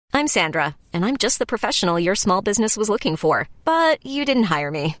I'm Sandra, and I'm just the professional your small business was looking for. But you didn't hire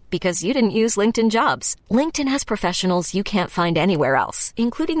me because you didn't use LinkedIn Jobs. LinkedIn has professionals you can't find anywhere else,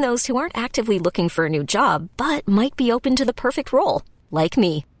 including those who aren't actively looking for a new job, but might be open to the perfect role, like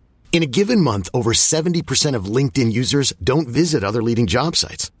me. In a given month, over 70% of LinkedIn users don't visit other leading job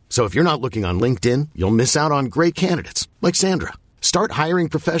sites. So if you're not looking on LinkedIn, you'll miss out on great candidates like Sandra. Start hiring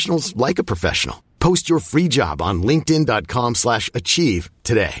professionals like a professional. Post your free job on linkedin.com/achieve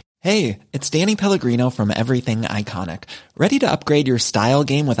today. Hey, it's Danny Pellegrino from Everything Iconic. Ready to upgrade your style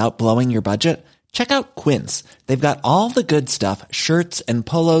game without blowing your budget? Check out Quince. They've got all the good stuff, shirts and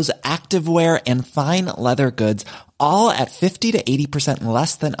polos, activewear, and fine leather goods, all at 50 to 80%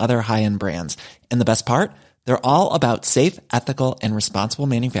 less than other high-end brands. And the best part? They're all about safe, ethical, and responsible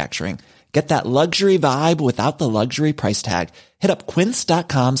manufacturing. Get that luxury vibe without the luxury price tag. Hit up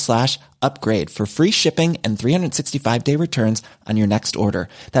quince.com/upgrade for free shipping and 365-day returns on your next order.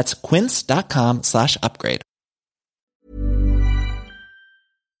 That's quince.com/upgrade.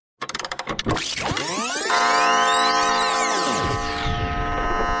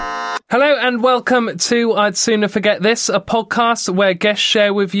 Hello and welcome to I'd Sooner Forget This, a podcast where guests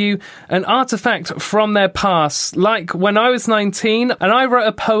share with you an artifact from their past. Like when I was 19 and I wrote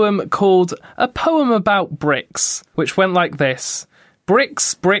a poem called A Poem About Bricks, which went like this.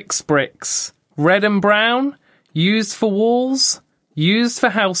 Bricks, bricks, bricks. Red and brown, used for walls, used for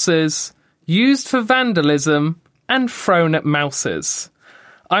houses, used for vandalism, and thrown at mouses.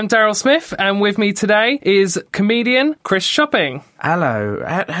 I'm Daryl Smith, and with me today is comedian Chris Chopping. Hello.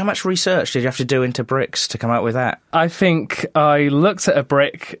 How much research did you have to do into bricks to come up with that? I think I looked at a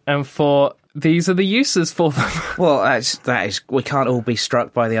brick and thought, these are the uses for them. Well, that is. We can't all be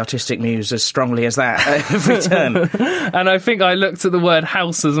struck by the artistic muse as strongly as that at every turn. And I think I looked at the word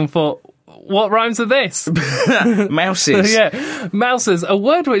houses and thought, what rhymes with this? Mouses. Yeah, mouses, a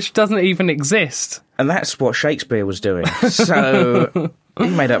word which doesn't even exist. And that's what Shakespeare was doing. So he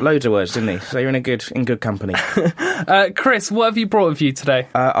made up loads of words, didn't he? So you're in good company. Chris, what have you brought with you today?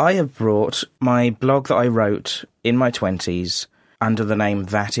 I have brought my blog that I wrote in my 20s under the name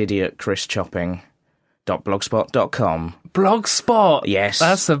thatidiotchrischopping.blogspot.com. Blogspot? Yes.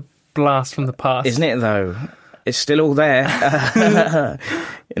 That's a blast from the past. Isn't it, though? It's still all there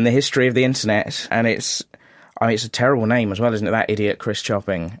in the history of the internet, and it's a terrible name as well, isn't it? That idiot Chris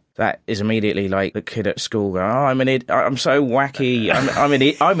Chopping. That is immediately like the kid at school going, "Oh, I'm so wacky. I'm an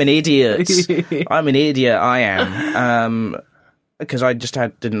idiot. I'm an idiot. I am." Because I just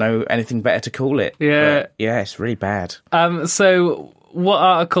didn't know anything better to call it. Yeah, but, yeah, it's really bad. So what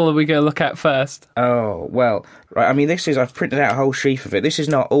article are we going to look at first? Oh, well, right, I mean, I've printed out a whole sheaf of it. This is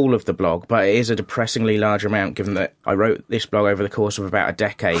not all of the blog, but it is a depressingly large amount, given that I wrote this blog over the course of about a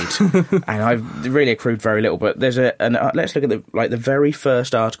decade, and I've really accrued very little. But there's let's look at the very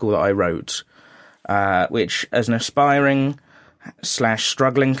first article that I wrote, which, as an aspiring /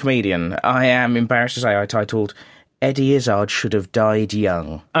 struggling comedian, I am embarrassed to say I titled Eddie Izzard Should Have Died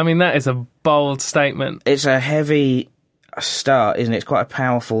Young. I mean, that is a bold statement. It's a heavy start, isn't it? It's quite a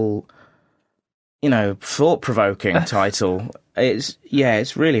powerful, thought-provoking title. It's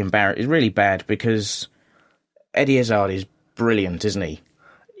really embarrassing. It's really bad because Eddie Izzard is brilliant, isn't he?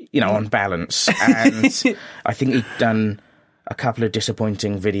 On balance. And I think he'd done a couple of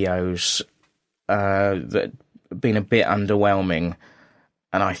disappointing videos that have been a bit underwhelming.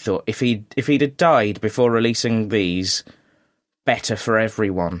 And I thought if he'd have died before releasing these, better for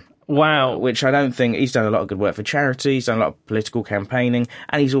everyone. Wow. Which I don't think... He's done a lot of good work for charity, he's done a lot of political campaigning,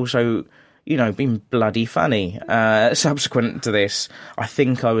 and he's also, been bloody funny. Subsequent to this, I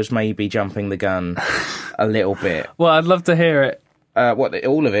think I was maybe jumping the gun a little bit. Well, I'd love to hear it.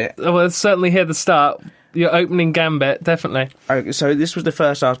 All of it? Well, certainly hear the start. Your opening gambit, definitely. So this was the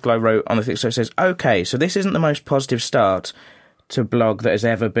first article I wrote on the thing. So it says, okay, so this isn't the most positive start to blog that has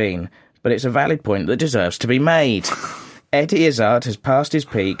ever been, but it's a valid point that deserves to be made. Eddie Izzard has passed his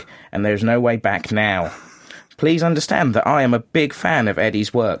peak, and there is no way back now. Please understand that I am a big fan of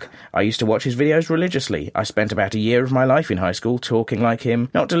Eddie's work. I used to watch his videos religiously. I spent about a year of my life in high school talking like him,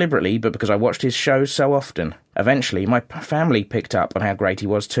 not deliberately, but because I watched his shows so often. Eventually, my family picked up on how great he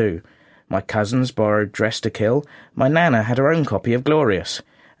was too. My cousins borrowed Dressed to Kill. My nana had her own copy of Glorious.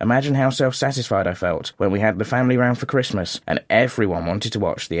 Imagine how self-satisfied I felt when we had the family round for Christmas and everyone wanted to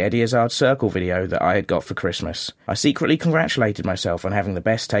watch the Eddie Izzard Circle video that I had got for Christmas. I secretly congratulated myself on having the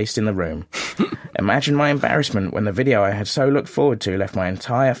best taste in the room. Imagine my embarrassment when the video I had so looked forward to left my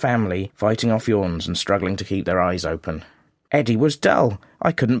entire family fighting off yawns and struggling to keep their eyes open. Eddie was dull.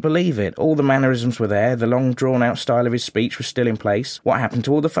 I couldn't believe it. All the mannerisms were there, the long drawn-out style of his speech was still in place. What happened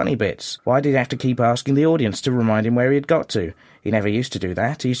to all the funny bits? Why did he have to keep asking the audience to remind him where he had got to? He never used to do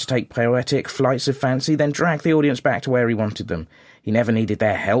that. He used to take poetic flights of fancy, then drag the audience back to where he wanted them. He never needed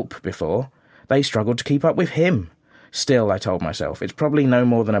their help before. They struggled to keep up with him. Still, I told myself, it's probably no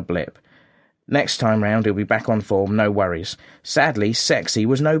more than a blip. Next time round he'll be back on form, no worries. Sadly, Sexy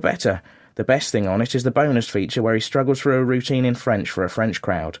was no better. The best thing on it is the bonus feature where he struggles through a routine in French for a French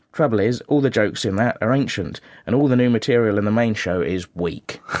crowd. Trouble is, all the jokes in that are ancient, and all the new material in the main show is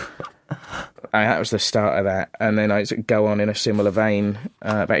weak. That was the start of that, and then I go on in a similar vein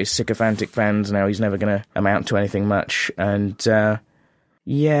about his sycophantic fans. Now he's never going to amount to anything much, and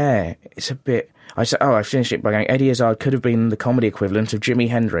yeah, it's a bit... I finished it by going, Eddie Izzard could have been the comedy equivalent of Jimi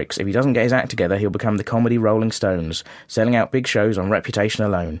Hendrix. If he doesn't get his act together, he'll become the comedy Rolling Stones, selling out big shows on reputation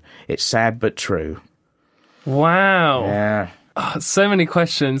alone. It's sad but true. Wow. Yeah. Oh, so many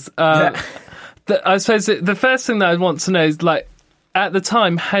questions. I suppose the first thing that I want to know is, like, at the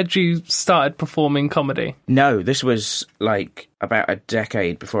time, had you started performing comedy? No, this was, like, about a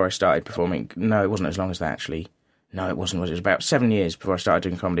decade before I started performing. No, it wasn't as long as that, actually. No, it wasn't. It was about 7 years before I started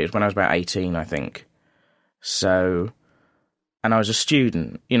doing comedy. It was when I was about 18, I think. So, and I was a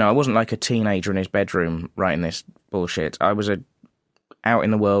student. You know, I wasn't like a teenager in his bedroom writing this bullshit. I was out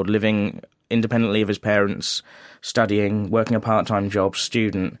in the world, living independently of his parents, studying, working a part-time job,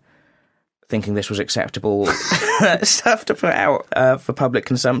 student, thinking this was acceptable stuff to put out for public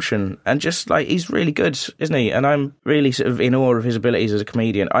consumption. And just, like, he's really good, isn't he? And I'm really sort of in awe of his abilities as a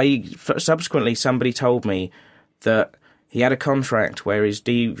comedian. Subsequently, somebody told me that he had a contract where his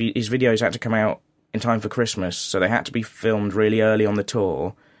videos had to come out in time for Christmas, so they had to be filmed really early on the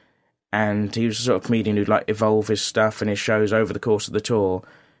tour, and he was the sort of comedian who'd, like, evolve his stuff and his shows over the course of the tour,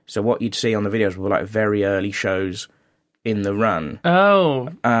 so what you'd see on the videos were, like, very early shows in the run.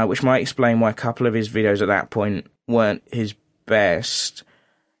 Oh. Which might explain why a couple of his videos at that point weren't his best,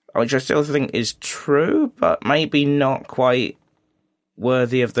 which I still think is true, but maybe not quite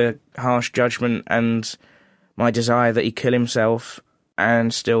worthy of the harsh judgment and my desire that he kill himself,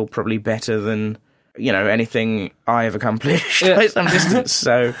 and still probably better than, you know, anything I have accomplished by some distance.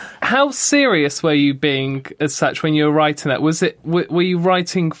 So, how serious were you being as such when you were writing that? Were you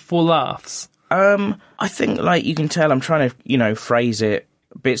writing for laughs? I think, like, you can tell I'm trying to, you know, phrase it,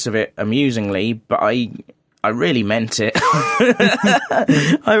 bits of it amusingly, but I really meant it.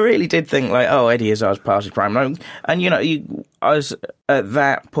 I really did think, like, oh, Eddie Izzard's past his prime. And, you know, I was at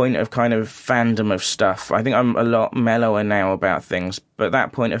that point of kind of fandom of stuff. I think I'm a lot mellower now about things, but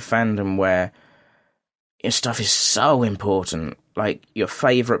that point of fandom where your stuff is so important. Like, your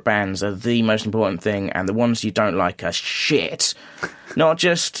favourite bands are the most important thing, and the ones you don't like are shit. Not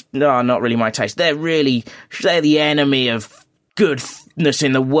really my taste. They're the enemy of goodness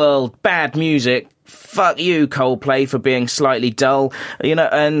in the world. Bad music. Fuck you, Coldplay, for being slightly dull, you know,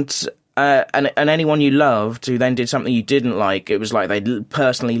 and anyone you loved who then did something you didn't like, it was like they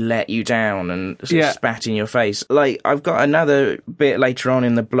personally let you down and spat in your face. Like, I've got another bit later on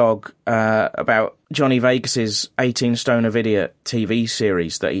in the blog about Johnny Vegas's 18 Stone of Idiot TV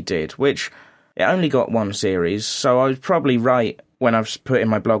series that he did, which it only got one series, so I was probably right when I've put in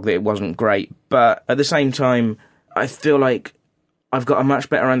my blog that it wasn't great, but at the same time, I feel like I've got a much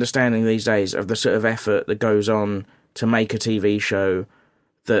better understanding these days of the sort of effort that goes on to make a TV show,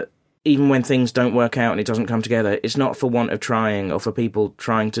 that even when things don't work out and it doesn't come together, it's not for want of trying or for people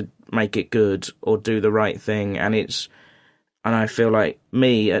trying to make it good or do the right thing. And I feel like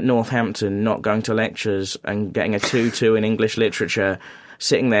me at Northampton not going to lectures and getting a 2-2 in English literature,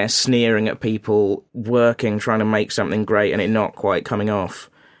 sitting there sneering at people working, trying to make something great and it not quite coming off.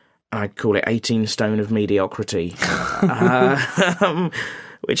 I'd call it 18 stone of mediocrity.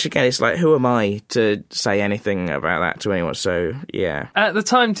 Which, again, it's like, who am I to say anything about that to anyone? So, yeah. At the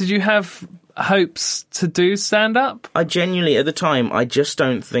time, did you have hopes to do stand-up? I genuinely, at the time, I just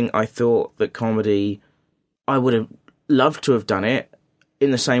don't think I thought that comedy... I would have loved to have done it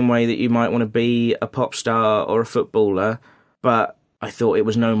in the same way that you might want to be a pop star or a footballer, but I thought it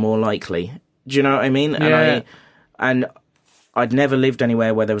was no more likely. Do you know what I mean? Yeah. And I'd never lived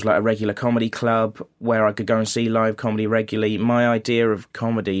anywhere where there was, like, a regular comedy club where I could go and see live comedy regularly. My idea of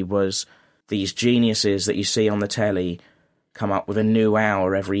comedy was these geniuses that you see on the telly come up with a new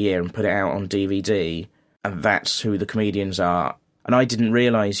hour every year and put it out on DVD, and that's who the comedians are. And I didn't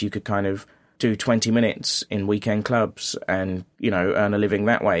realise you could kind of do 20 minutes in weekend clubs and, you know, earn a living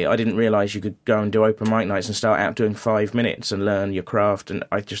that way. I didn't realise you could go and do open mic nights and start out doing 5 minutes and learn your craft, and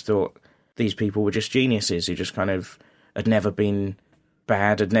I just thought these people were just geniuses who just kind of had never been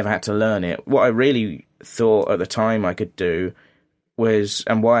bad, had never had to learn it. What I really thought at the time I could do was,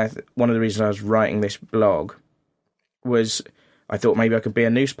 and why one of the reasons I was writing this blog was I thought maybe I could be a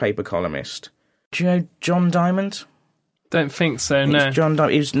newspaper columnist. Do you know John Diamond? Don't think so, no. John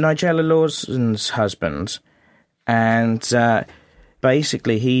Diamond. He was Nigella Lawson's husband, and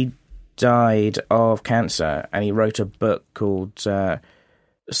basically he died of cancer, and he wrote a book called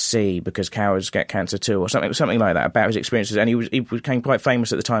C, because cowards get cancer too, or something like that, about his experiences. And he became quite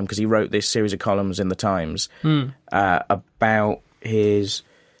famous at the time because he wrote this series of columns in the Times about his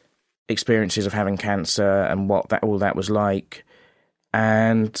experiences of having cancer and what all that was like.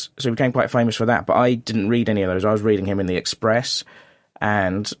 And so he became quite famous for that. But I didn't read any of those. I was reading him in the Express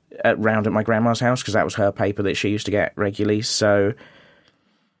and round at my grandma's house, because that was her paper that she used to get regularly. So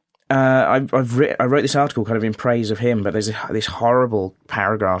I wrote this article kind of in praise of him, but there's this horrible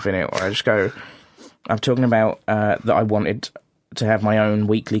paragraph in it where I just go, I'm talking about that I wanted to have my own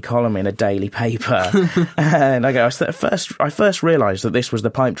weekly column in a daily paper. And I go, I first realised that this was the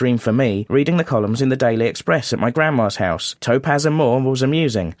pipe dream for me, reading the columns in the Daily Express at my grandma's house. Topaz and Moore was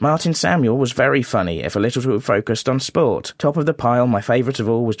amusing. Martin Samuel was very funny, if a little too focused on sport. Top of the pile, my favourite of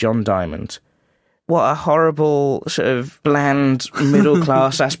all was John Diamond. What a horrible, sort of bland,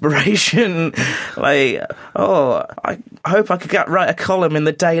 middle-class aspiration. Like, I hope I could write a column in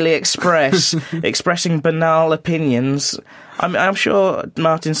the Daily Express expressing banal opinions. I'm sure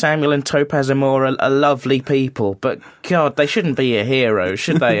Martin Samuel and Topaz and Moore are lovely people, but, God, they shouldn't be a hero,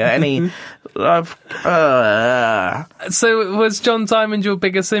 should they? So was John Diamond your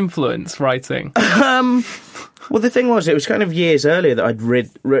biggest influence writing? Well, the thing was, it was kind of years earlier that I'd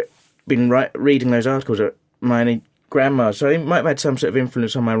been reading those articles at my grandma's, so it might have had some sort of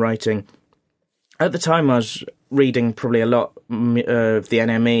influence on my writing. At the time, I was reading probably a lot of the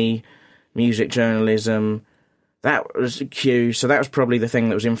NME, music journalism. That was Q, so that was probably the thing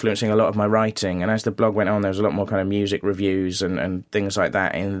that was influencing a lot of my writing. And as the blog went on, there was a lot more kind of music reviews and things like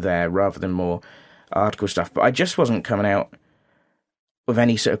that in there, rather than more article stuff. But I just wasn't coming out with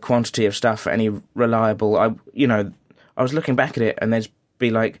any sort of quantity of stuff, any reliable. I was looking back at it, and there's be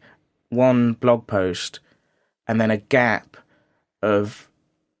like one blog post and then a gap of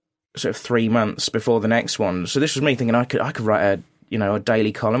sort of 3 months before the next one. So this was me thinking I could write a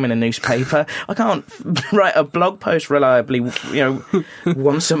daily column in a newspaper. I can't write a blog post reliably,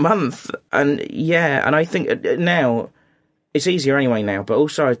 once a month. And I think now it's easier anyway now, but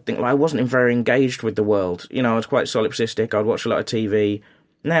also I think I wasn't very engaged with the world. I was quite solipsistic. I'd watch a lot of TV.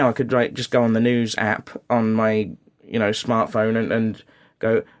 Now I could just go on the news app on my smartphone and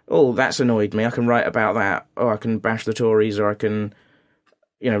go, oh, that's annoyed me, I can write about that, or I can bash the Tories, or I can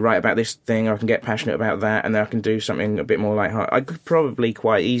write about this thing, or I can get passionate about that, and then I can do something a bit more lighthearted. I could probably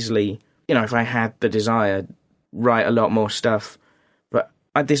quite easily, if I had the desire, write a lot more stuff, but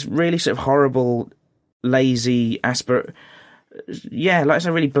I had this really sort of horrible, lazy it's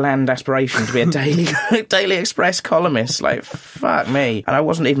a really bland aspiration to be a Daily Express columnist. Like, fuck me. And I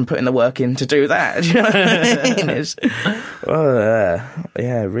wasn't even putting the work in to do that. Do you know what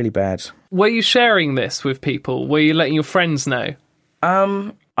I mean? Really bad. Were you sharing this with people? Were you letting your friends know?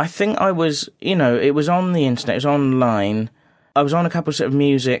 I think I was, it was on the internet, it was online. I was on a couple of sort of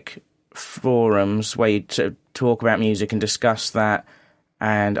music forums where you'd sort of talk about music and discuss that.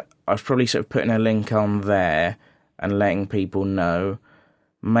 And I was probably sort of putting a link on there and letting people know.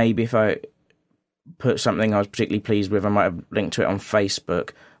 Maybe if I put something I was particularly pleased with, I might have linked to it on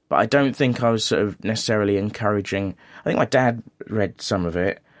Facebook. But I don't think I was sort of necessarily encouraging. I think my dad read some of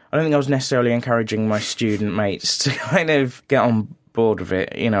it. I don't think I was necessarily encouraging my student mates to kind of get on board with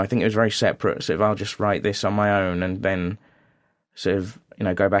it. I think it was very separate. Sort of, I'll just write this on my own and then sort of,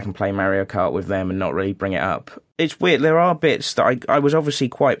 go back and play Mario Kart with them and not really bring it up. It's weird. There are bits that I was obviously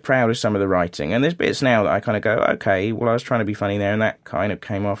quite proud of some of the writing, and there's bits now that I kind of go, okay, well, I was trying to be funny there, and that kind of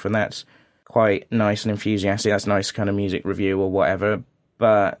came off, and that's quite nice and enthusiastic. That's nice kind of music review or whatever.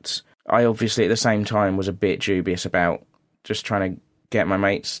 But I obviously at the same time was a bit dubious about just trying to get my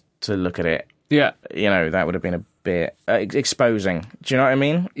mates to look at it. Yeah. That would have been a bit exposing. Do you know what I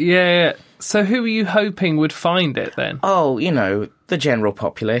mean? Yeah. So who were you hoping would find it then? Oh, the general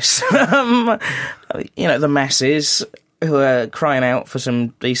populace. The masses who are crying out for some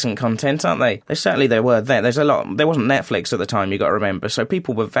decent content, aren't they? They were there. There's a lot. There wasn't Netflix at the time, you got to remember, so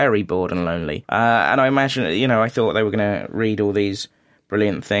people were very bored and lonely. And I imagine, I thought they were going to read all these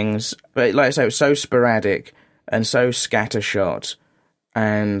brilliant things. But like I say, it was so sporadic and so scattershot.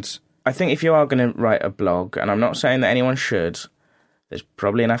 And I think if you are going to write a blog, and I'm not saying that anyone should, there's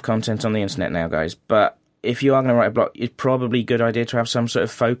probably enough content on the internet now, guys, but if you are going to write a blog, it's probably a good idea to have some sort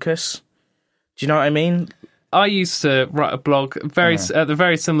of focus. Do you know what I mean? I used to write a blog at the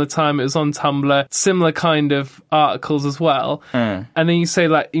very similar time. It was on Tumblr, similar kind of articles as well. And then you say,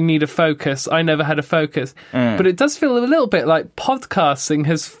 like, you need a focus. I never had a focus. But it does feel a little bit like podcasting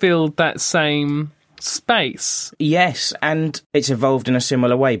has filled that same space. Yes, and it's evolved in a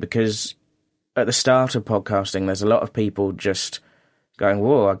similar way, because at the start of podcasting, there's a lot of people just going,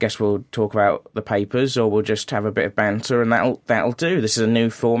 whoa, I guess we'll talk about the papers, or we'll just have a bit of banter, and that'll do. This is a new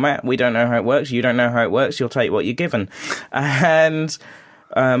format. We don't know how it works. You don't know how it works. You'll take what you're given. And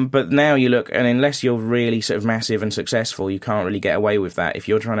but now you look, and unless you're really sort of massive and successful, you can't really get away with that. If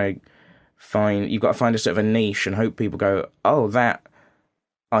you're trying to you've got to find a sort of a niche and hope people go, oh, that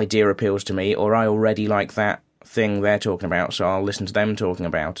idea appeals to me, or I already like that thing they're talking about, so I'll listen to them talking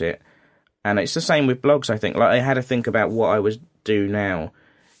about it. And it's the same with blogs, I think. Like, I had to think about what I would do now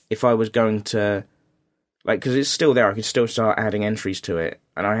if I was going to, like, because it's still there, I could still start adding entries to it.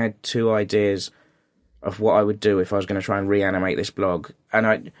 And I had 2 ideas of what I would do if I was going to try and reanimate this blog. And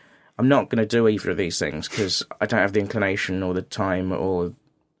I'm not going to do either of these things because I don't have the inclination or the time, or,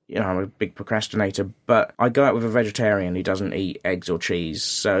 you know, I'm a big procrastinator. But I go out with a vegetarian who doesn't eat eggs or cheese.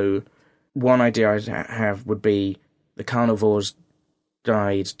 So one idea I'd have would be the Carnivore's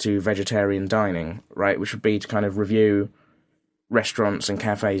Guide to Vegetarian Dining, right, which would be to kind of review restaurants and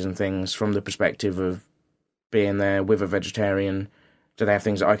cafes and things from the perspective of being there with a vegetarian. Do they have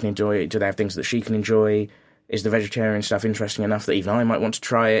things that I can enjoy? Do they have things that she can enjoy? Is the vegetarian stuff interesting enough that even I might want to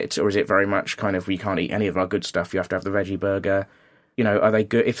try it? Or is it very much kind of, we can't eat any of our good stuff, you have to have the veggie burger? You know, are they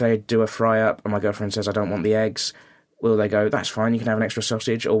good? If they do a fry up and my girlfriend says I don't want the eggs, will they go, that's fine, you can have an extra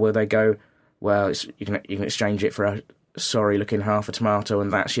sausage? Or will they go, well, you can exchange it for a sorry looking half a tomato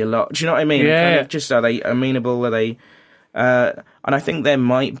and that's your lot? Do you know what I mean? Yeah. Kind of just, are they amenable? Are they and I think there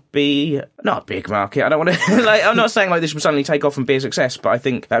might be not a big market. I don't want to like, I'm not saying like this will suddenly take off and be a success, but I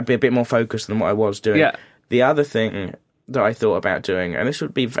think that'd be a bit more focused than what I was doing. Yeah. The other thing that I thought about doing, and this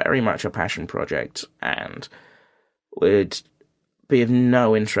would be very much a passion project and would be of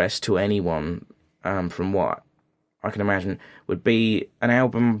no interest to anyone, from what I can imagine, would be an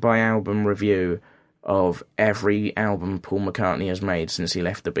album by album review of every album Paul McCartney has made since he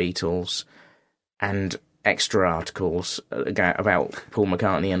left the Beatles, and extra articles about Paul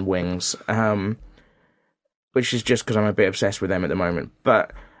McCartney and Wings, which is just because I'm a bit obsessed with them at the moment.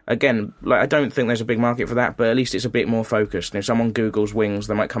 But again, like, I don't think there's a big market for that, but at least it's a bit more focused. And if someone Googles Wings,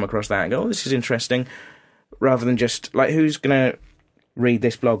 they might come across that and go, oh, this is interesting, rather than just, like, who's going to read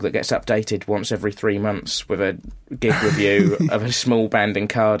this blog that gets updated once every 3 months with a gig review of a small band in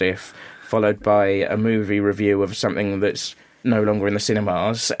Cardiff, followed by a movie review of something that's no longer in the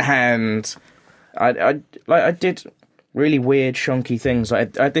cinemas. And I did really weird, shonky things. I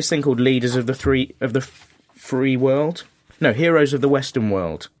had this thing called Heroes of the Western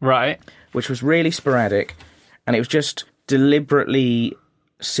World. Right. Which was really sporadic, and it was just deliberately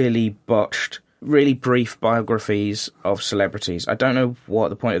silly, botched, really brief biographies of celebrities. I don't know what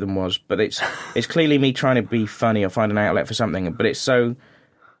the point of them was, but it's clearly me trying to be funny or find an outlet for something, but it's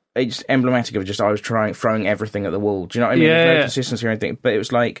emblematic of just I was throwing everything at the wall. Do you know what I mean? Yeah. There's no consistency or anything, but it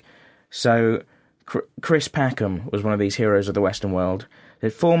was like, so Chris Packham was one of these heroes of the Western world, the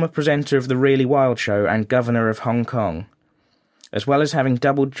former presenter of The Really Wild Show and governor of Hong Kong. As well as having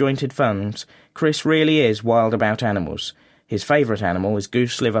double-jointed thumbs, Chris really is wild about animals. His favourite animal is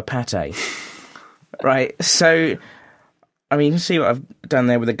goose liver pate. Right, so, I mean, you can see what I've done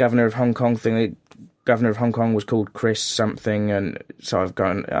there with the governor of Hong Kong thing. The governor of Hong Kong was called Chris something, and so I've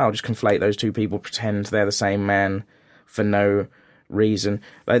gone, I'll just conflate those two people, pretend they're the same man for no reason.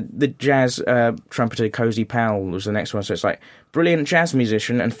 The jazz trumpeter Cozy Powell was the next one, so it's like, brilliant jazz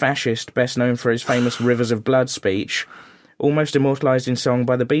musician and fascist, best known for his famous Rivers of Blood speech, almost immortalised in song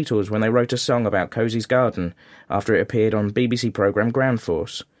by the Beatles when they wrote a song about Cozy's garden after it appeared on BBC programme Ground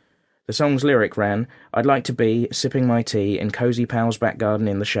Force. The song's lyric ran, I'd like to be sipping my tea in Cozy Powell's back garden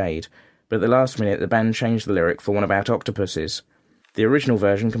in the shade, but at the last minute the band changed the lyric for one about octopuses. The original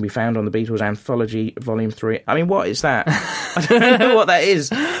version can be found on the Beatles Anthology Volume 3. I mean, what is that? I don't know what that is.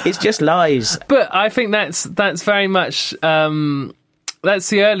 It's just lies. But I think that's very much... that's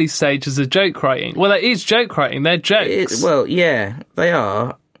the early stages of joke writing. Well, it is joke writing. They're jokes. Well, yeah, they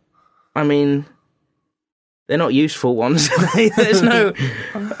are. I mean, they're not useful ones. There's no...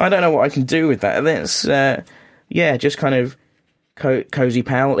 I don't know what I can do with that. That's, just kind of Cozy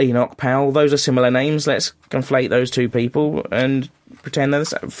Powell, Enoch Powell. Those are similar names. Let's conflate those two people and pretend they're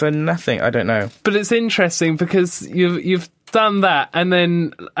for nothing. I don't know. But it's interesting because you've done that, and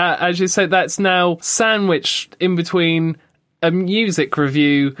then, as you said, that's now sandwiched in between a music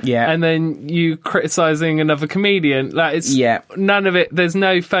review, and then you criticising another comedian. Like, it's none of it. There's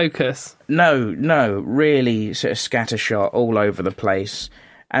no focus. No, really sort of scattershot all over the place.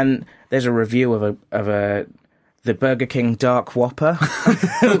 And there's a review of the Burger King Dark Whopper,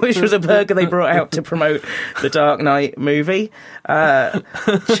 which was a burger they brought out to promote the Dark Knight movie. Do you know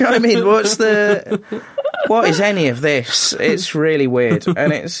what I mean? What is any of this? It's really weird,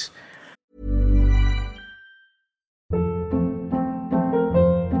 and it's.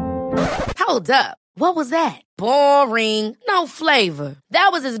 Hold up. What was that? Boring. No flavor.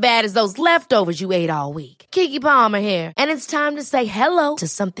 That was as bad as those leftovers you ate all week. Keke Palmer here, and it's time to say hello to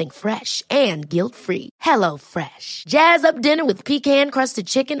something fresh and guilt-free. Hello Fresh. Jazz up dinner with pecan-crusted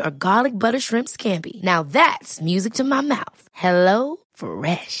chicken or garlic butter shrimp scampi. Now that's music to my mouth. Hello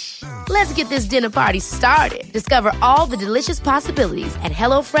Fresh. Let's get this dinner party started. Discover all the delicious possibilities at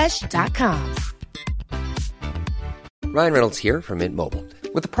HelloFresh.com. Ryan Reynolds here from Mint Mobile.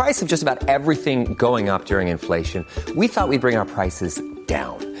 With the price of just about everything going up during inflation, we thought we'd bring our prices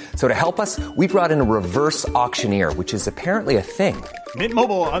down. So to help us, we brought in a reverse auctioneer, which is apparently a thing. Mint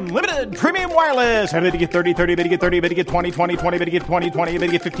Mobile Unlimited Premium Wireless. How to get 30, 30, how to get 30, how to get 20, 20, 20, how to get 20, 20, how to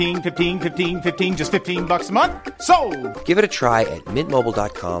get 15, 15, 15, 15, just $15 a month? Sold! Give it a try at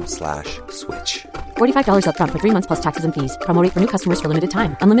mintmobile.com/switch. $45 up front for 3 months plus taxes and fees. Promo rate for new customers for limited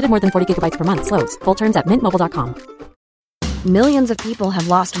time. Unlimited more than 40 gigabytes per month. Slows full terms at mintmobile.com. Millions of people have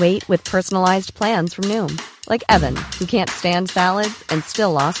lost weight with personalized plans from Noom. Like Evan, who can't stand salads and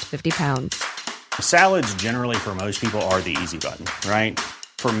still lost 50 pounds. Salads generally for most people are the easy button, right?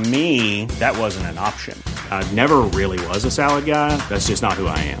 For me, that wasn't an option. I never really was a salad guy. That's just not who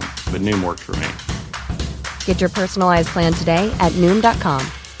I am. But Noom worked for me. Get your personalized plan today at Noom.com.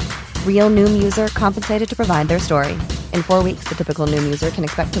 Real Noom user compensated to provide their story. In 4 weeks, the typical Noom user can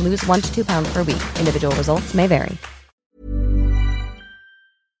expect to lose 1 to 2 pounds per week. Individual results may vary.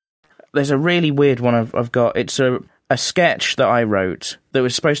 There's a really weird one I've got. It's a sketch that I wrote that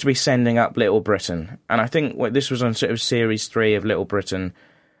was supposed to be sending up Little Britain. And I think this was on sort of series 3 of Little Britain.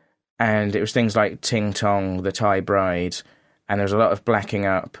 And it was things like Ting Tong, the Thai Bride. And there was a lot of blacking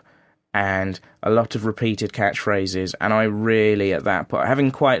up and a lot of repeated catchphrases. And I really, at that point,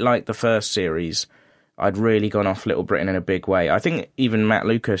 having quite liked the first series, I'd really gone off Little Britain in a big way. I think even Matt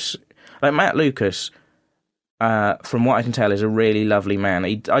Lucas... from what I can tell, is a really lovely man.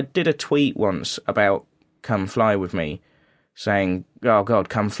 I did a tweet once about Come Fly With Me, saying, oh God,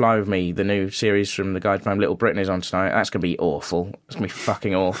 Come Fly With Me, the new series from the guys behind Little Britain is on tonight. That's going to be awful. It's going to be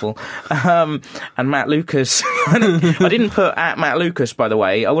fucking awful. And Matt Lucas, I didn't put at Matt Lucas, by the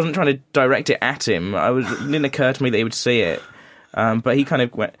way. I wasn't trying to direct it at him. It didn't occur to me that he would see it. But he kind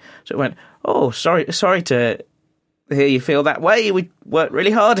of went, oh, sorry to hear you feel that way. We worked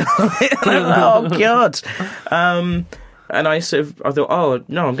really hard on it. And I'm like, oh God. And I thought, oh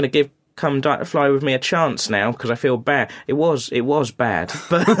no, I'm going to give Come Fly With Me a chance now because I feel bad. It was bad,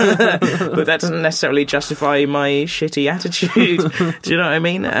 but but that doesn't necessarily justify my shitty attitude. Do you know what I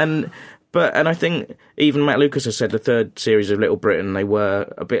mean? And I think even Matt Lucas has said the third series of Little Britain, they were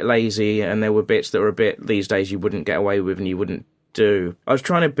a bit lazy and there were bits that were a bit these days you wouldn't get away with and you wouldn't do. I was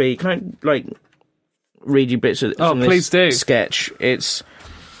trying to be. Can I read you bits of please do. Sketch? It's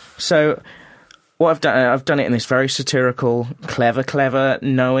so what I've done it in this very satirical, clever,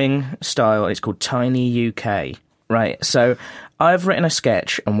 knowing style. It's called Tiny UK. Right, so I've written a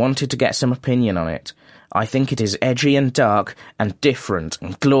sketch and wanted to get some opinion on it. I think it is edgy and dark and different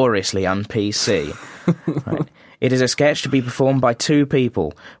and gloriously un-PC. Right. It is a sketch to be performed by 2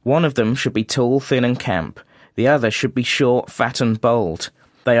 people. One of them should be tall, thin and camp. The other should be short, fat and bold.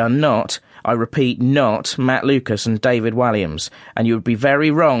 They are not, I repeat, not Matt Lucas and David Walliams, and you would be very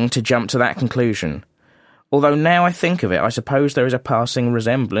wrong to jump to that conclusion. Although now I think of it, I suppose there is a passing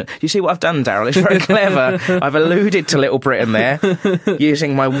resemblance. You see what I've done, Daryl? It's very clever. I've alluded to Little Britain there,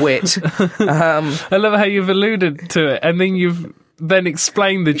 using my wit. I love how you've alluded to it, and then you've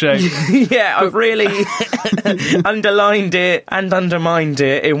explained the joke. Yeah, I've really underlined it and undermined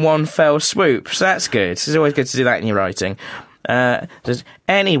it in one fell swoop. So that's good. It's always good to do that in your writing.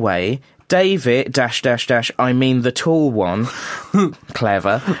 Anyway, David, .. I mean the tall one,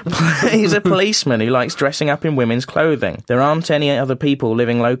 clever, he's a policeman who likes dressing up in women's clothing. There aren't any other people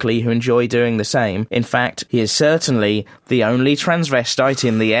living locally who enjoy doing the same. In fact, he is certainly the only transvestite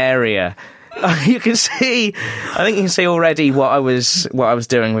in the area. You can see, I think you can see already what I was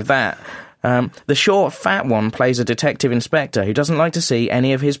doing with that. The short, fat one plays a detective inspector who doesn't like to see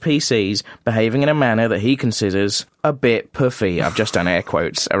any of his PCs behaving in a manner that he considers a bit puffy. I've just done air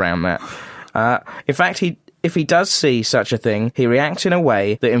quotes around that. In fact, If he does see such a thing, he reacts in a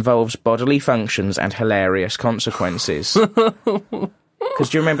way that involves bodily functions and hilarious consequences. Because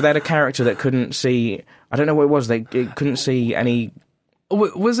do you remember they had a character that couldn't see... I don't know what it was. They couldn't see any...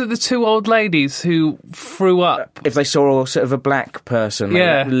 Was it the two old ladies who threw up? If they saw sort of a black person,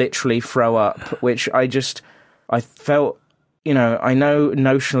 they literally throw up, which I felt, you know, I know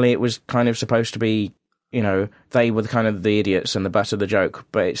notionally it was kind of supposed to be, you know, they were kind of the idiots and the butt of the joke,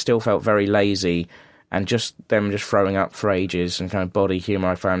 but it still felt very lazy, and just them just throwing up for ages and kind of body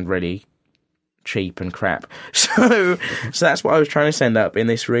humour I found really cheap and crap. So that's what I was trying to send up in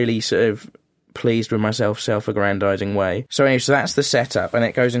this really sort of pleased with myself, self-aggrandising way. So anyway, so that's the setup, and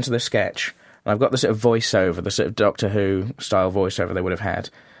it goes into the sketch. And I've got the sort of voiceover, the sort of Doctor Who style voiceover they would have had.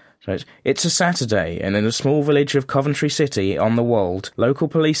 So it's a Saturday, and in the small village of Coventry City on the Wold, local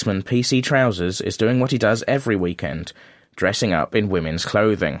policeman PC Trousers is doing what he does every weekend, dressing up in women's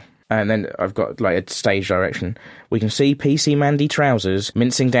clothing. And then I've got like a stage direction. We can see PC Mandy Trousers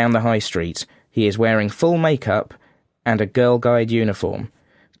mincing down the high street. He is wearing full makeup and a Girl Guide uniform.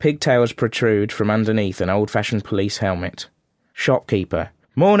 Pigtails protrude from underneath an old-fashioned police helmet. Shopkeeper.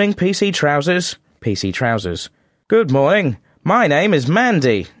 Morning, PC Trousers. PC Trousers. Good morning. My name is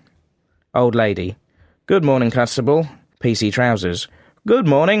Mandy. Old lady. Good morning, Constable. PC Trousers. Good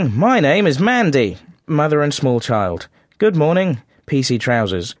morning. My name is Mandy. Mother and small child. Good morning. PC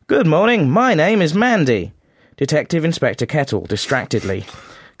Trousers. Good morning. My name is Mandy. Detective Inspector Kettle, distractedly.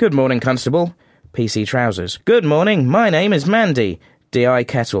 Good morning, Constable. PC Trousers. Good morning. My name is Mandy. D.I.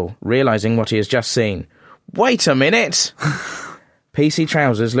 Kettle, realising what he has just seen. Wait a minute! PC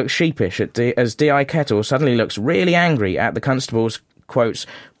Trousers looks sheepish as D.I. Kettle suddenly looks really angry at the constable's, quotes,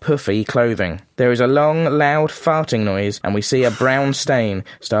 puffy clothing. There is a long, loud farting noise, and we see a brown stain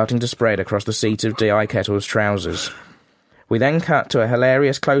starting to spread across the seat of D.I. Kettle's trousers. We then cut to a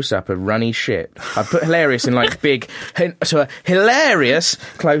hilarious close-up of runny shit. I put hilarious in like big... So a hilarious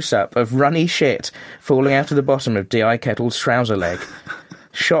close-up of runny shit falling out of the bottom of D.I. Kettle's trouser leg.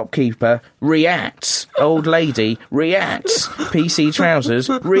 Shopkeeper reacts. Old lady reacts. PC Trousers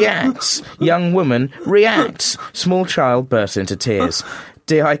reacts. Young woman reacts. Small child bursts into tears.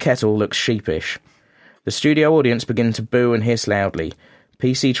 D.I. Kettle looks sheepish. The studio audience begin to boo and hiss loudly.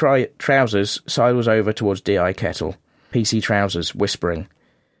 PC Trousers sidles over towards D.I. Kettle. PC Trousers, whispering.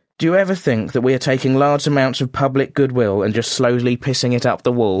 Do you ever think that we are taking large amounts of public goodwill and just slowly pissing it up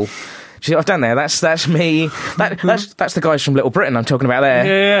the wall? See what I've done there? That's me. That's the guys from Little Britain I'm talking about there.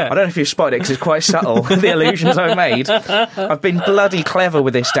 Yeah. I don't know if you've spotted it because it's quite subtle, the allusions I've made. I've been bloody clever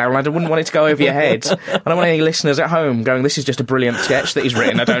with this, Darren. I wouldn't want it to go over your head. I don't want any listeners at home going, this is just a brilliant sketch that he's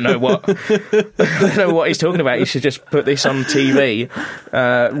written. I don't know what he's talking about. You should just put this on TV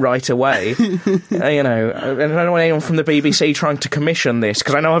right away. You know, and I don't want anyone from the BBC trying to commission this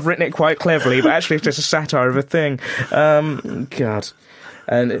because I know I've written it quite cleverly, but actually it's just a satire of a thing. God.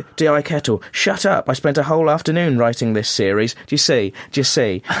 And D.I. Kettle, shut up, I spent a whole afternoon writing this series. Do you see?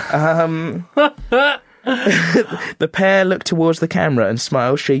 The pair look towards the camera and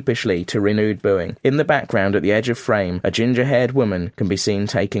smile sheepishly to renewed booing. In the background, at the edge of frame, a ginger-haired woman can be seen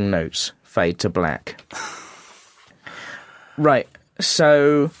taking notes. Fade to black. Right,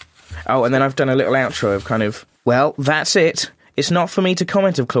 so... Oh, and then I've done a little outro of kind of... Well, that's it. It's not for me to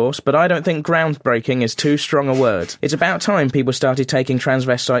comment, of course, but I don't think groundbreaking is too strong a word. It's about time people started taking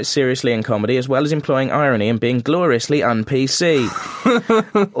transvestites seriously in comedy, as well as employing irony and being gloriously un-PC.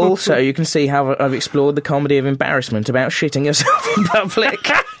 Also, you can see how I've explored the comedy of embarrassment about shitting yourself in public.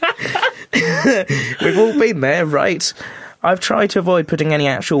 We've all been there, right? I've tried to avoid putting any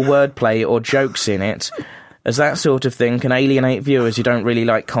actual wordplay or jokes in it, as that sort of thing can alienate viewers who don't really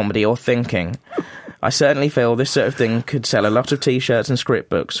like comedy or thinking. I certainly feel this sort of thing could sell a lot of T-shirts and script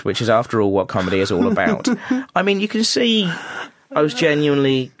books, which is, after all, what comedy is all about. I mean, you can see I was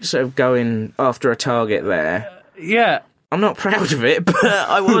genuinely sort of going after a target there. Yeah. I'm not proud of it, but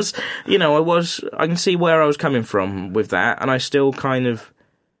I was, I can see where I was coming from with that, and I still kind of,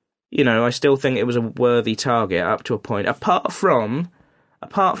 I still think it was a worthy target up to a point. Apart from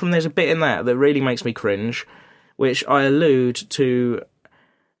there's a bit in that really makes me cringe, which I allude to...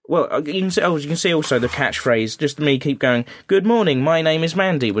 Well, you can see also the catchphrase, just me keep going, good morning, my name is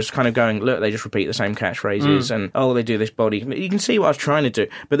Mandy, was kind of going, look, they just repeat the same catchphrases, and, they do this body. You can see what I was trying to do,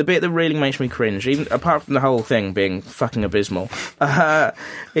 but the bit that really makes me cringe, even apart from the whole thing being fucking abysmal,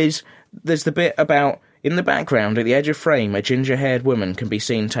 is there's the bit about, in the background, at the edge of frame, a ginger-haired woman can be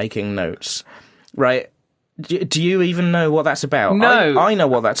seen taking notes, right? Do you even know what that's about? No. I know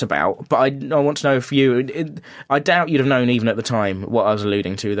what that's about, but I want to know if you... I doubt you'd have known even at the time what I was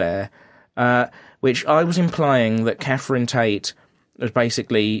alluding to there, which I was implying that Catherine Tate It was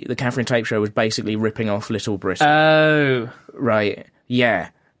basically, the Catherine Tate show was basically ripping off Little Britain. Oh. Right. Yeah.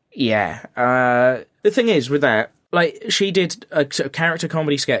 The thing is, with that, like, she did a sort of character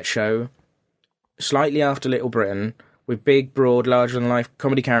comedy sketch show slightly after Little Britain with big, broad, larger-than-life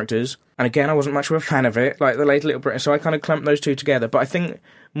comedy characters. And again, I wasn't much of a fan of it, like the later Little Britain, so I kind of clumped those two together. But I think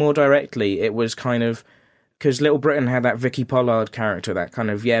more directly, it was kind of... Because Little Britain had that Vicky Pollard character, that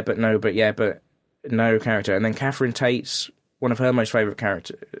kind of yeah but no character. And then Catherine Tate's, one of her most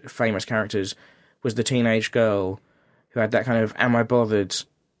famous characters, was the teenage girl who had that kind of am I bothered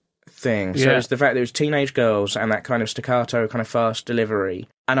thing. So it's the fact that it was teenage girls and that kind of staccato, kind of fast delivery.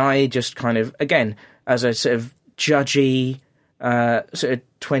 And I just kind of, again, as a sort of judgy, sort of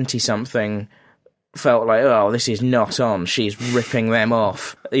 20-something, felt like, oh, this is not on. She's ripping them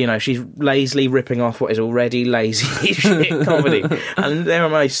off. You know, she's lazily ripping off what is already lazy shit comedy. And there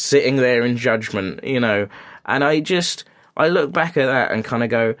am I sitting there in judgment, you know. And I look back at that and kind of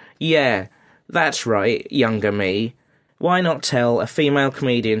go, yeah, that's right, younger me. Why not tell a female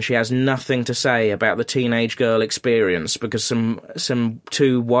comedian she has nothing to say about the teenage girl experience because some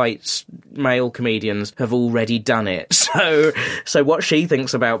two white male comedians have already done it. So what she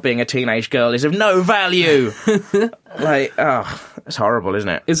thinks about being a teenage girl is of no value. Like, oh, it's horrible, isn't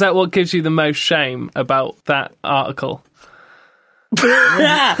it? Is that what gives you the most shame about that article?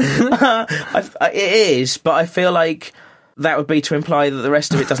 It is, but I feel like that would be to imply that the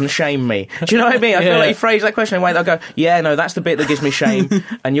rest of it doesn't shame me. Do you know what I mean? I feel like you phrase that question in a way that I'll go, yeah, no, that's the bit that gives me shame,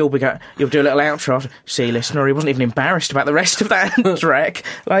 and you'll do a little outro. See, listener, he wasn't even embarrassed about the rest of that trek.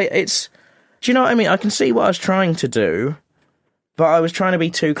 Like, it's... Do you know what I mean? I can see what I was trying to do, but I was trying to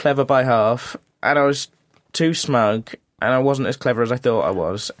be too clever by half, and I was too smug, and I wasn't as clever as I thought I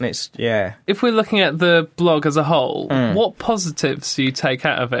was, and it's, yeah. If we're looking at the blog as a whole, what positives do you take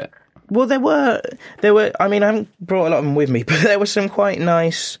out of it? Well, there were. I mean, I haven't brought a lot of them with me, but there were some quite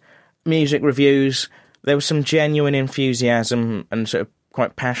nice music reviews. There was some genuine enthusiasm and sort of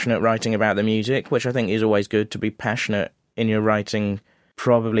quite passionate writing about the music, which I think is always good to be passionate in your writing.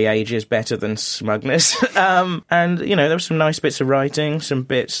 Probably ages better than smugness. And you know, there were some nice bits of writing, some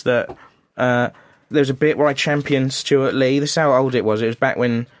bits that. There was a bit where I championed Stuart Lee. This is how old it was. It was back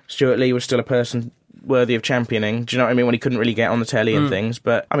when Stuart Lee was still a person worthy of championing. Do you know what I mean? When he couldn't really get on the telly and things.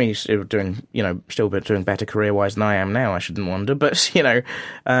 But I mean, he's still doing better career-wise than I am now, I shouldn't wonder. But, you know,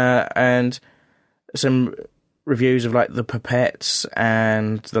 and some reviews of, like, the Pipettes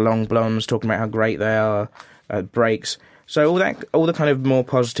and the Long Blondes, talking about how great they are, breaks. So all the kind of more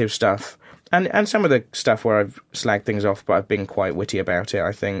positive stuff. And some of the stuff where I've slagged things off, but I've been quite witty about it,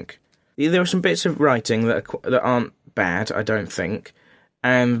 I think. There were some bits of writing that aren't bad, I don't think.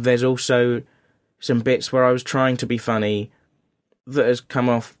 And there's also some bits where I was trying to be funny that has come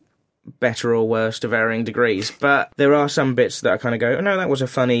off better or worse to varying degrees. But there are some bits that I kind of go, oh, no, that was a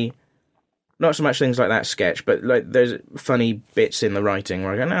funny... Not so much things like that sketch, but like there's funny bits in the writing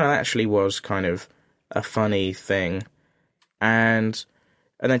where I go, no, that actually was kind of a funny thing. And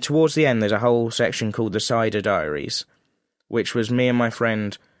then towards the end, there's a whole section called the Cider Diaries, which was me and my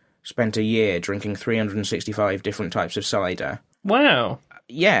friend spent a year drinking 365 different types of cider. Wow.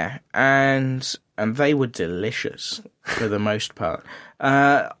 Yeah, and they were delicious for the most part.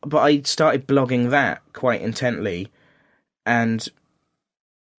 But I started blogging that quite intently, and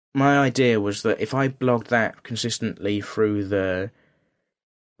my idea was that if I blogged that consistently through the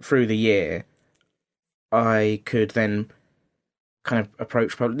year, I could then kind of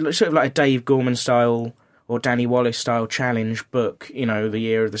approach sort of like a Dave Gorman style or Danny Wallace style challenge book, you know, the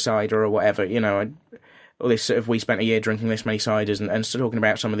year of the cider or whatever, you know, all this sort of, we spent a year drinking this many ciders and talking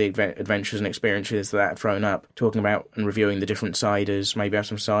about some of the adventures and experiences that had thrown up, talking about and reviewing the different ciders, maybe have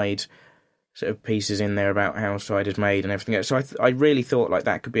some side sort of pieces in there about how cider's made and everything else. So I really thought like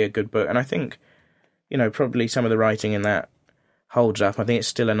that could be a good book, and I think, you know, probably some of the writing in that holds up. I think it's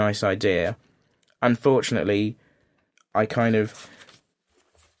still a nice idea. Unfortunately, I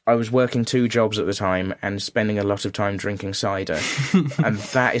was working 2 jobs at the time and spending a lot of time drinking cider, and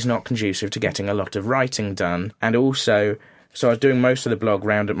that is not conducive to getting a lot of writing done. And also, so I was doing most of the blog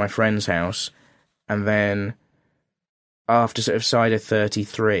round at my friend's house, and then after sort of cider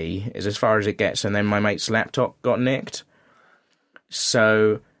 33 is as far as it gets, and then my mate's laptop got nicked.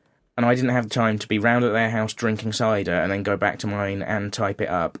 So, and I didn't have time to be round at their house drinking cider and then go back to mine and type it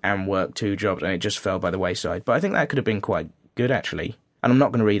up and work 2 jobs, and it just fell by the wayside. But I think that could have been quite good, actually. And I'm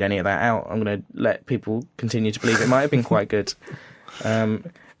not going to read any of that out. I'm going to let people continue to believe it might have been quite good.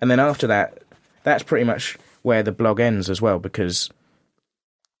 And then after that, that's pretty much where the blog ends as well, because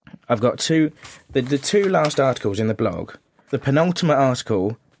I've got the 2 last articles in the blog. The penultimate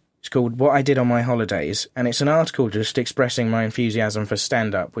article It's called What I Did on My Holidays, and it's an article just expressing my enthusiasm for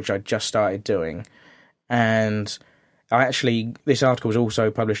stand-up, which I just started doing. And this article was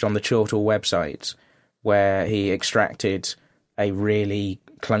also published on the Chortle website, where he extracted a really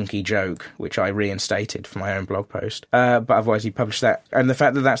clunky joke, which I reinstated for my own blog post. But otherwise, he published that. And the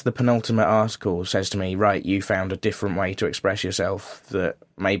fact that that's the penultimate article says to me, right, you found a different way to express yourself that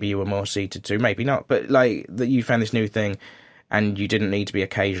maybe you were more suited to, maybe not. But, like, that you found this new thing, and you didn't need to be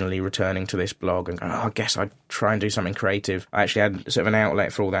occasionally returning to this blog and going, I guess I'd try and do something creative. I actually had sort of an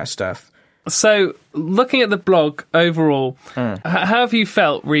outlet for all that stuff. So, looking at the blog overall, how have you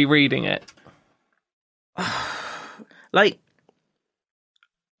felt rereading it? Like,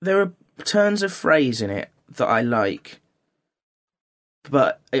 there are turns of phrase in it that I like,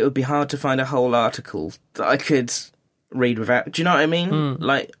 but it would be hard to find a whole article that I could read without... Do you know what I mean?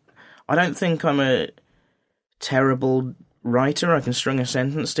 Like, I don't think I'm a terrible writer. I can string a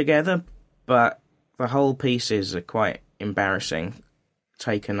sentence together, but the whole pieces are quite embarrassing,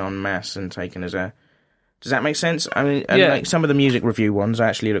 taken en masse and taken as a... Does that make sense? I mean, and like some of the music review ones, I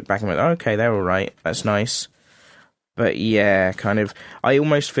actually look back and went, okay, they're all right. That's nice. But yeah, kind of, I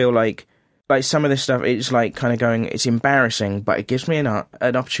almost feel like some of this stuff, it's like kind of going, it's embarrassing, but it gives me an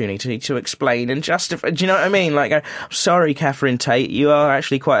opportunity to explain and justify. Do you know what I mean? Like, I'm sorry, Catherine Tate, you are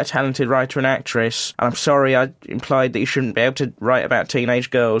actually quite a talented writer and actress. And I'm sorry I implied that you shouldn't be able to write about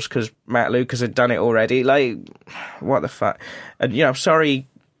teenage girls because Matt Lucas had done it already. Like, what the fuck? And, you know, I'm sorry,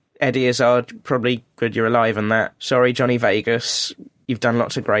 Eddie Izzard, probably good you're alive and that. Sorry, Johnny Vegas, you've done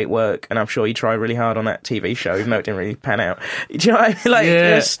lots of great work, and I'm sure you tried really hard on that TV show, even though it didn't really pan out. Do you know what I mean? Like,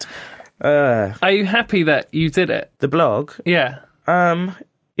 just... Are you happy that you did it? The blog? Yeah.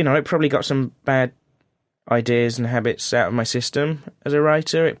 You know, it probably got some bad ideas and habits out of my system as a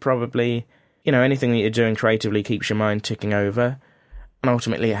writer. It probably, you know, anything that you're doing creatively keeps your mind ticking over. And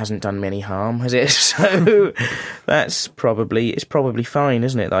ultimately it hasn't done me any harm, has it? So it's probably fine,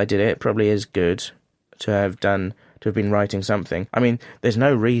 isn't it, that I did it? It probably is good to have been writing something. I mean, there's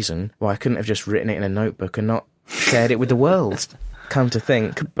no reason why I couldn't have just written it in a notebook and not shared it with the world, come to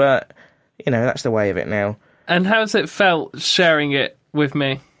think. But, you know, that's the way of it now. And how's it felt sharing it with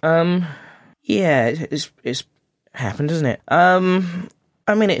me? Yeah, it's happened, isn't it? I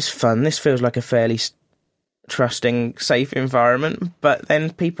mean, it's fun. This feels like a fairly trusting, safe environment, but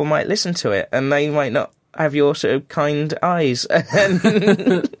then people might listen to it and they might not have your sort of kind eyes.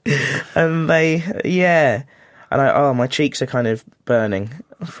 And they, yeah. And my cheeks are kind of burning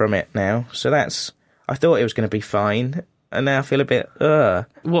from it now. So I thought it was going to be fine, and now I feel a bit,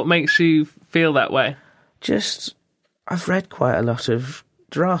 What makes you feel that way? Just, I've read quite a lot of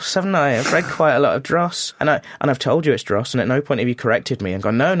dross, haven't I? I've read quite a lot of dross, and I've told you it's dross, and at no point have you corrected me and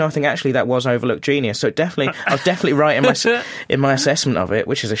gone, no, I think actually that was overlooked genius. So I was definitely right in my assessment of it,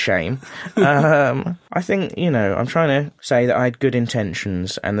 which is a shame. I think, you know, I'm trying to say that I had good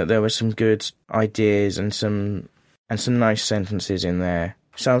intentions and that there were some good ideas and some nice sentences in there.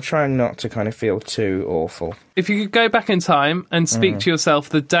 So I'm trying not to kind of feel too awful. If you could go back in time and speak to yourself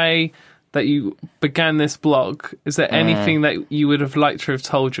the day that you began this blog, is there anything that you would have liked to have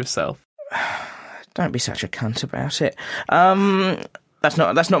told yourself? Don't be such a cunt about it. That's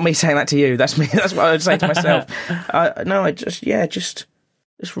not me saying that to you. That's me. That's what I would say to myself.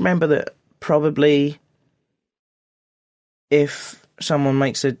 Just remember that probably if someone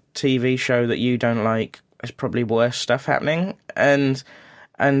makes a TV show that you don't like, there's probably worse stuff happening. And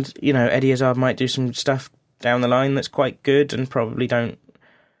you know, Eddie Izzard might do some stuff down the line that's quite good and probably don't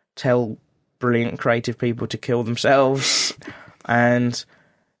tell brilliant creative people to kill themselves, and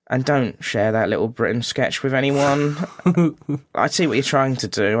don't share that Little Britain sketch with anyone. I see what you're trying to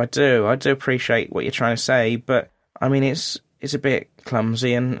do. I do appreciate what you're trying to say, but I mean it's a bit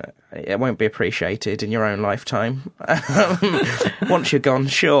clumsy and it won't be appreciated in your own lifetime. Once you're gone,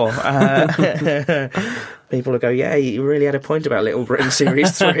 sure. People will go, yeah, you really had a point about Little Britain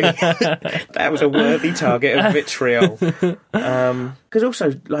Series 3. That was a worthy target of vitriol. Because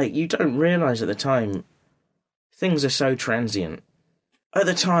also, like, you don't realise at the time, things are so transient. At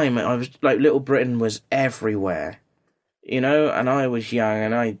the time, I was like, Little Britain was everywhere. You know, and I was young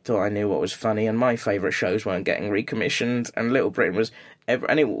and I thought I knew what was funny, and my favourite shows weren't getting recommissioned, and Little Britain was...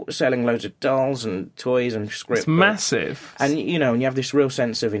 and it was selling loads of dolls and toys and script It's massive. And, you know, and you have this real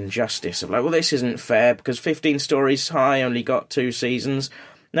sense of injustice, of like, well, this isn't fair, because 15 Stories High only got 2 seasons.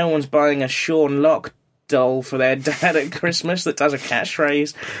 No one's buying a Sean Locke doll for their dad at Christmas that does a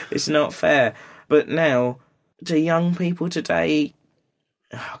catchphrase. It's not fair. But now, to young people today...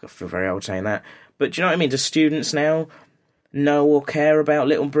 I feel very old saying that. But do you know what I mean? Do students now know or care about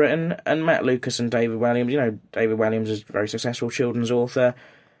Little Britain? And Matt Lucas and David Walliams, you know, David Walliams is a very successful children's author.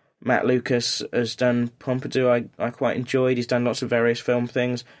 Matt Lucas has done Pompidou. I quite enjoyed. He's done lots of various film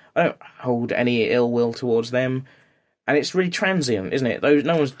things. I don't hold any ill will towards them. And it's really transient, isn't it?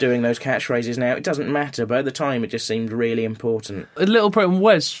 No one's doing those catchphrases now. It doesn't matter, but at the time it just seemed really important. Little Britain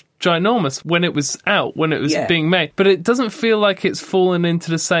was ginormous when it was out, when it was being made. But it doesn't feel like it's fallen into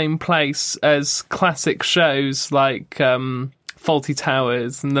the same place as classic shows like Fawlty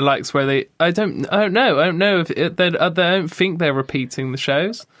Towers and the likes, where I don't know if they don't think they're repeating the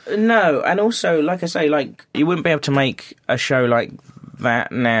shows. No, and also, like I say, like you wouldn't be able to make a show like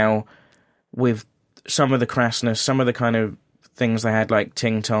that now with some of the crassness, some of the kind of things they had, like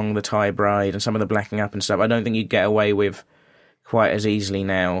Ting Tong, the Thai Bride, and some of the blacking up and stuff. I don't think you'd get away with quite as easily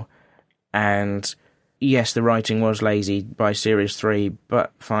now. And yes, the writing was lazy by Series 3,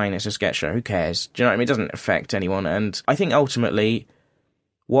 but fine, it's a sketch show, who cares? Do you know what I mean? It doesn't affect anyone. And I think ultimately,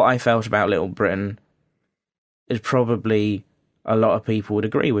 what I felt about Little Britain is probably a lot of people would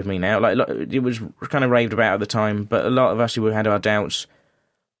agree with me now. Like, it was kind of raved about at the time, but a lot of us who had our doubts,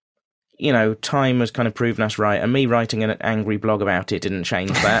 you know, time has kind of proven us right, and me writing an angry blog about it didn't change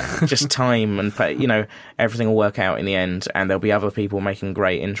that. Just time and, you know, everything will work out in the end, and there'll be other people making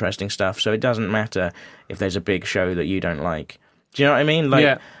great, interesting stuff, so it doesn't matter if there's a big show that you don't like. Do you know what I mean?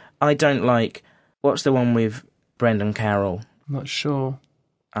 Like, I don't like... What's the one with Brendan Carroll? I'm not sure.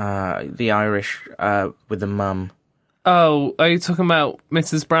 The Irish, with the mum. Oh, are you talking about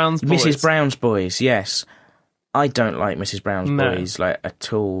Mrs. Brown's Boys? Mrs. Brown's Boys, yes. I don't like Mrs. Brown's Boys, like,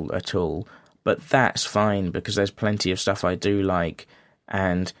 at all. But that's fine, because there's plenty of stuff I do like,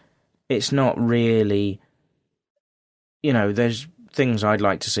 and it's not really... You know, there's things I'd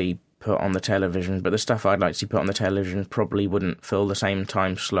like to see put on the television, but the stuff I'd like to see put on the television probably wouldn't fill the same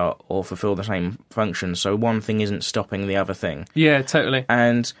time slot or fulfill the same function, so one thing isn't stopping the other thing. Yeah, totally.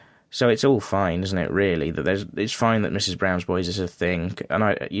 And... So it's all fine, isn't it, really? That it's fine that Mrs. Brown's Boys is a thing,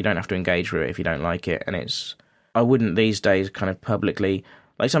 and you don't have to engage with it if you don't like it, and it's... I wouldn't these days kind of publicly...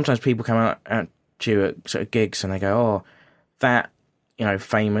 Like, sometimes people come out at you at sort of gigs and they go, oh, that, you know,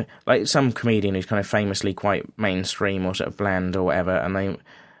 famous... Like, some comedian who's kind of famously quite mainstream or sort of bland or whatever, and they're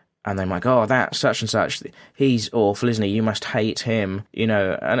like, oh, that such and such, he's awful, isn't he? You must hate him, you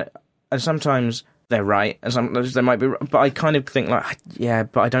know, and sometimes... They're right, and sometimes they might be wrong, but I kind of think, like, yeah,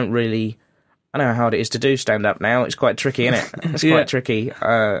 but I don't really... I know how hard it is to do stand-up now. It's quite tricky, isn't it? It's quite tricky.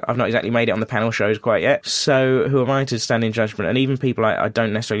 I've not exactly made it on the panel shows quite yet, so who am I to stand in judgment? And even people I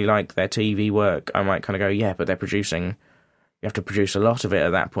don't necessarily like their TV work, I might kind of go, yeah, but they're producing... You have to produce a lot of it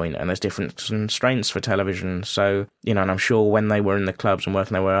at that point, and there's different constraints for television, so, you know, and I'm sure when they were in the clubs and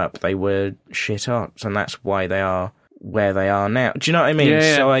working their way up, they were shit hot, and that's why they are where they are now. Do you know what I mean?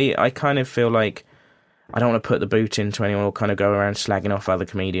 Yeah. So I kind of feel like I don't want to put the boot into anyone or kind of go around slagging off other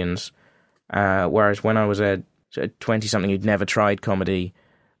comedians. Whereas when I was a 20-something who'd never tried comedy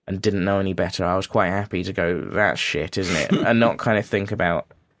and didn't know any better, I was quite happy to go, that's shit, isn't it? And not kind of think about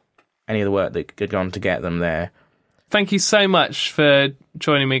any of the work that had gone to get them there. Thank you so much for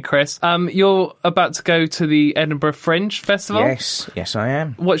joining me, Chris. You're about to go to the Edinburgh Fringe Festival? Yes, I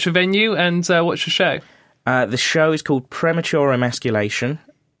am. What's your venue and what's your show? The show is called Premature Emasculation.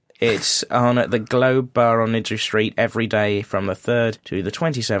 It's on at the Globe Bar on Niddry Street every day from the 3rd to the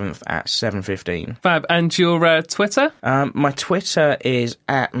 27th at 7:15. Fab. And your Twitter? My Twitter is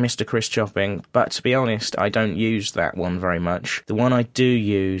at Mr. Chris Chopping, but to be honest, I don't use that one very much. The one I do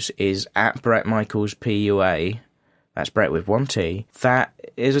use is at Brett Michaels PUA. That's Brett with one T. That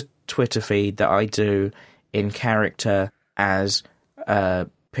is a Twitter feed that I do in character as a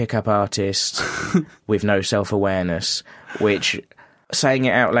pickup artist with no self-awareness, which... Saying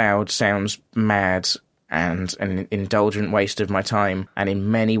it out loud sounds mad and an indulgent waste of my time, and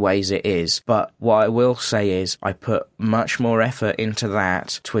in many ways it is. But what I will say is I put much more effort into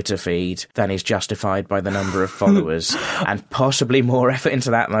that Twitter feed than is justified by the number of followers, and possibly more effort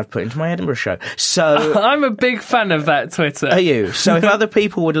into that than I've put into my Edinburgh show. So I'm a big fan of that Twitter. Are you? So if other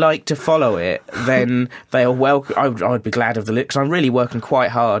people would like to follow it, then they are welcome. I would be glad of the link, because I'm really working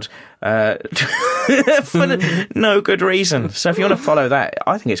quite hard for no good reason. So if you want to follow that,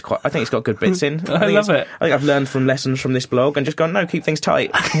 I think it's got good bits in. I love it. I think I've learned from lessons from this blog and just gone, no, keep things tight.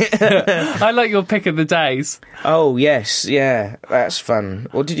 I like your pick of the days. Oh yes, yeah, that's fun.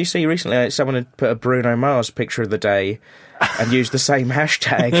 Or did you see recently someone had put a Bruno Mars picture of the day and used the same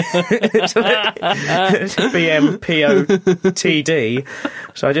hashtag, BMPOTD.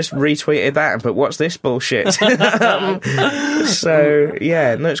 So I just retweeted that and put, what's this bullshit? So,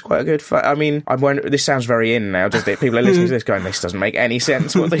 yeah, no, it's quite a good fun. I mean, this sounds very in now, doesn't it? People are listening to this going, this doesn't make any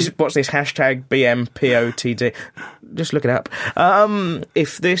sense. What's this hashtag BMPOTD? Just look it up.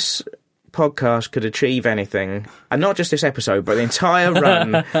 If this podcast could achieve anything, and not just this episode, but the entire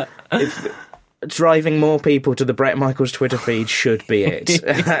run, driving more people to the Bret Michaels Twitter feed should be it.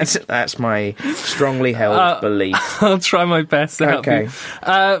 That's my strongly held belief. I'll try my best to help you.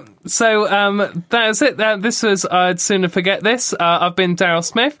 So that is it. This was I'd Sooner Forget This. I've been Daryl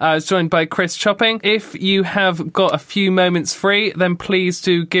Smith. I was joined by Chris Chopping. If you have got a few moments free, then please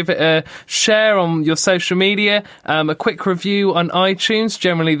do give it a share on your social media, a quick review on iTunes.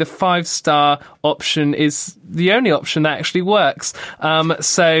 Generally, the 5-star option is the only option that actually works.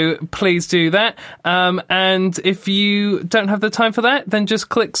 So please do that. And if you don't have the time for that, then just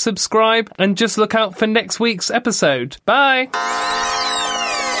click subscribe and just look out for next week's episode. Bye!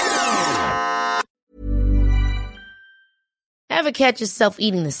 Ever catch yourself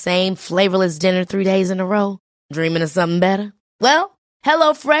eating the same flavorless dinner 3 days in a row? Dreaming of something better? Well,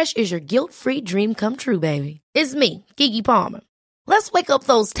 HelloFresh is your guilt-free dream come true, baby. It's me, Keke Palmer. Let's wake up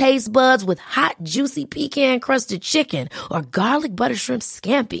those taste buds with hot, juicy pecan-crusted chicken or garlic butter shrimp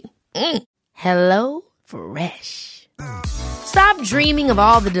scampi. Hello Fresh. Stop dreaming of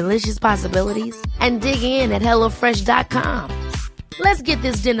all the delicious possibilities and dig in at HelloFresh.com. Let's get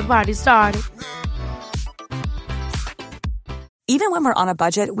this dinner party started. Even when we're on a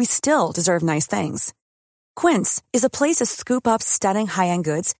budget, we still deserve nice things. Quince is a place to scoop up stunning high-end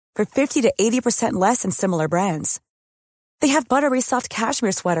goods for 50 to 80% less than similar brands. They have buttery soft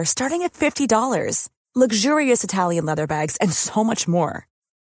cashmere sweaters starting at $50, luxurious Italian leather bags, and so much more.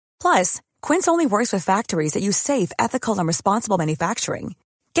 Plus, Quince only works with factories that use safe, ethical, and responsible manufacturing.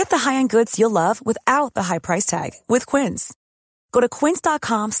 Get the high-end goods you'll love without the high price tag with Quince. Go to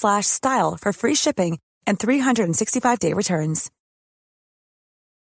quince.com/style for free shipping and 365-day returns.